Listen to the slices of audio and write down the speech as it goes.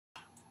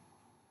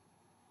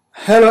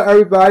Hello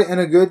everybody and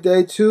a good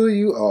day to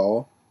you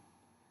all.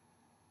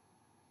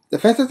 The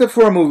Fantastic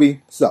Four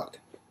movie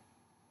sucked.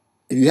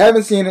 If you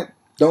haven't seen it,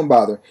 don't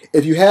bother.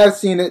 If you have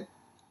seen it,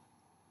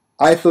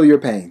 I feel your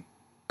pain.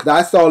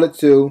 I saw it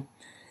too,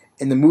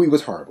 and the movie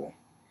was horrible.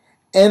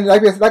 And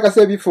like I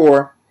said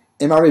before,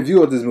 in my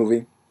review of this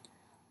movie,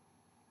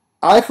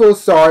 I feel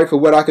sorry for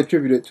what I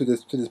contributed to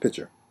this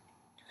picture.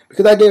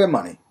 Because I gave it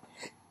money.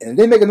 And if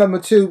they make a number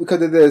 2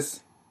 because of this,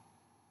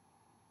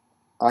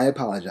 I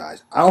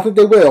apologize. I don't think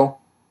they will,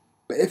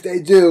 but if they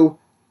do,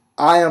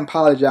 I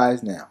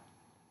apologize now.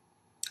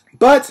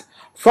 But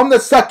from the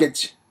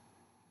suckage,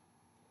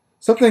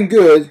 something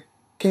good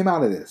came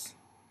out of this.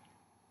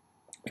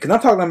 Because I'm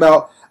talking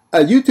about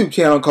a YouTube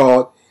channel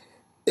called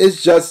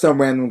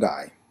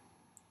ItsJustSomeRandomGuy.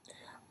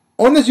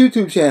 On this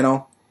YouTube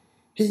channel,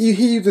 he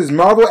uses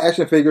Marvel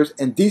action figures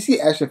and DC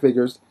action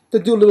figures to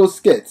do little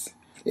skits.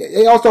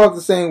 They all start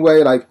the same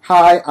way, like,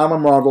 hi, I'm a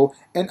Marvel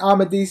and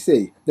I'm a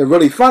DC. They're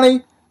really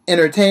funny,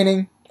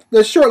 entertaining.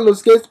 They're short little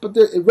skits, but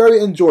they're very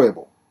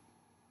enjoyable.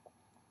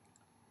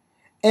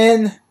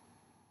 And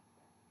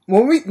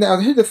now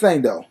here's the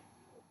thing though.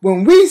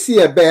 When we see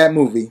a bad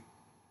movie,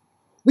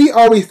 we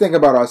always think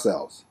about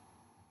ourselves.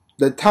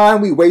 The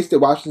time we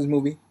wasted watching this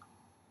movie,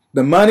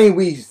 the money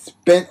we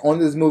spent on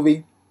this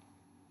movie,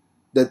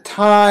 the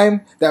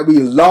time that we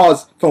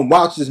lost from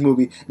watching this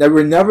movie that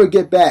we'll never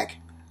get back.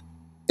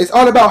 It's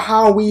all about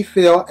how we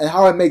feel and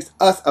how it makes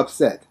us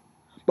upset.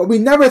 But we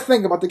never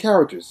think about the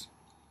characters.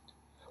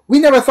 We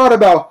never thought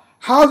about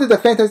how did the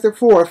Fantastic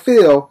Four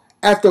feel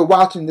after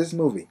watching this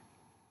movie?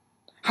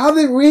 How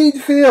did Reed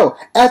feel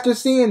after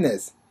seeing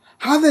this?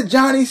 How did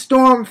Johnny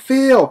Storm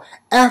feel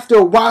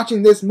after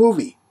watching this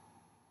movie?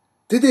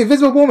 Did the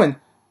Invisible Woman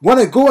want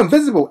to go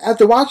invisible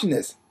after watching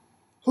this?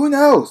 Who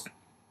knows?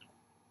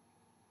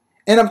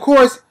 And of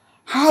course,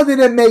 how did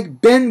it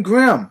make Ben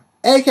Grimm,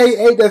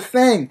 aka The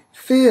Thing,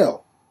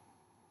 feel?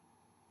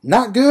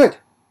 Not good.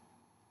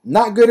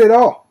 Not good at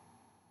all.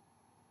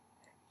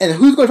 And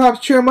who's going to try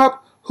to cheer him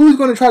up? Who's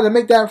going to try to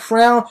make that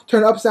frown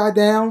turn upside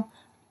down?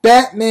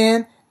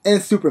 Batman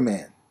and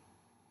Superman.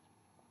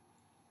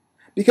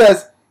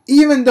 Because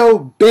even though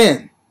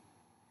Ben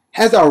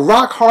has a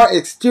rock-hard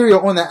exterior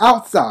on the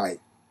outside,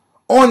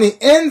 on the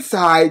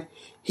inside,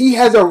 he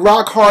has a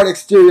rock-hard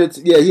exterior.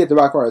 Yeah, he has the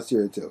rock-hard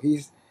exterior too.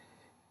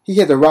 He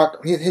had the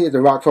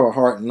rock for a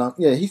heart and lung.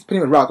 Yeah, he's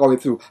pretty much rock all the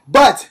way through.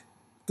 But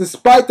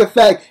despite the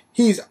fact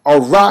he's a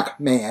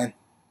rock man,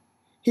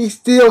 he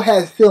still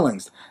has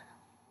feelings.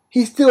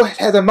 He still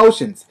has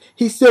emotions.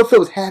 He still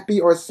feels happy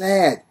or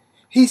sad.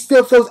 He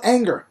still feels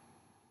anger.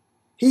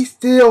 He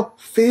still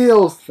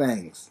feels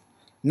things.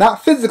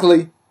 Not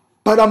physically,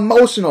 but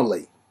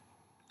emotionally.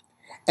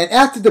 And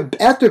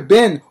after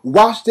Ben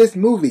watched this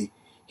movie,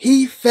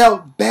 he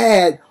felt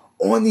bad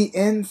on the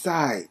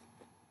inside.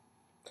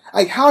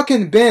 Like, how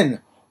can Ben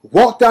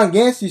walk down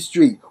Yancey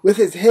Street with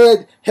his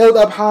head held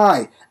up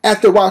high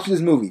after watching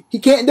this movie? He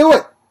can't do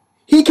it.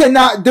 He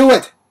cannot do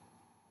it.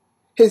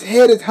 His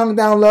head is hung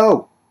down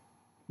low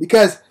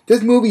because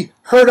this movie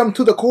hurt him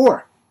to the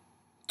core,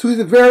 to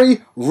the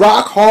very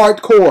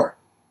rock-hard core.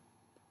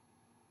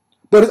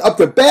 But it's up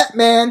to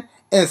Batman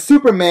and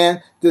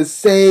Superman to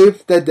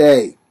save the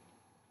day.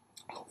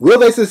 Will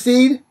they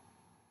succeed?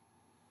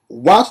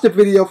 Watch the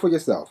video for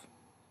yourself.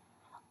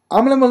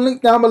 I'm going to leave a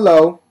link down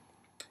below.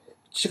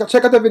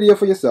 Check out the video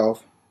for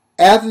yourself.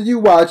 After you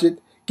watch it,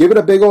 give it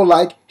a big old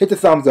like, hit the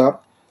thumbs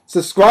up.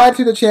 Subscribe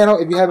to the channel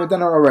if you haven't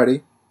done it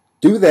already.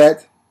 Do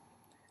that.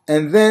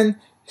 And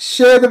then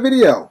share the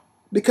video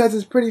because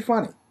it's pretty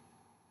funny.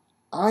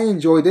 I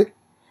enjoyed it.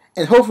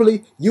 And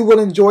hopefully you will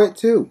enjoy it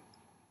too.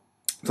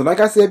 So like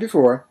I said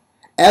before,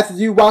 after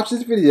you watch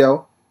this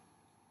video,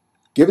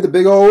 give it a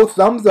big old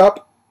thumbs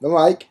up, the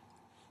like,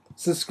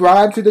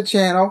 subscribe to the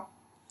channel,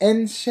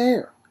 and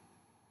share.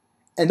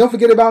 And don't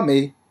forget about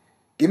me.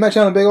 Give my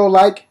channel a big old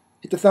like,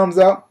 hit the thumbs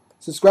up,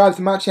 subscribe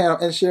to my channel,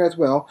 and share as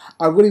well.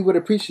 I really would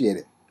appreciate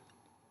it.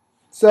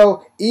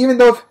 So even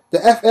though the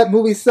FF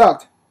movie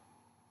sucked,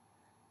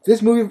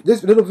 this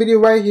little video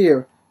right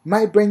here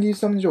might bring you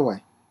some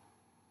joy.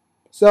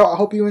 So I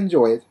hope you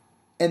enjoy it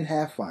and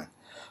have fun.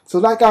 So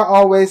like I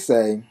always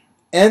say,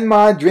 in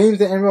my dreams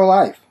and in real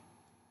life,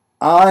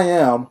 I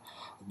am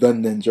the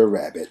Ninja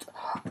Rabbit.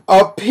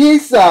 A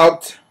peace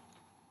out,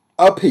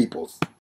 a peoples.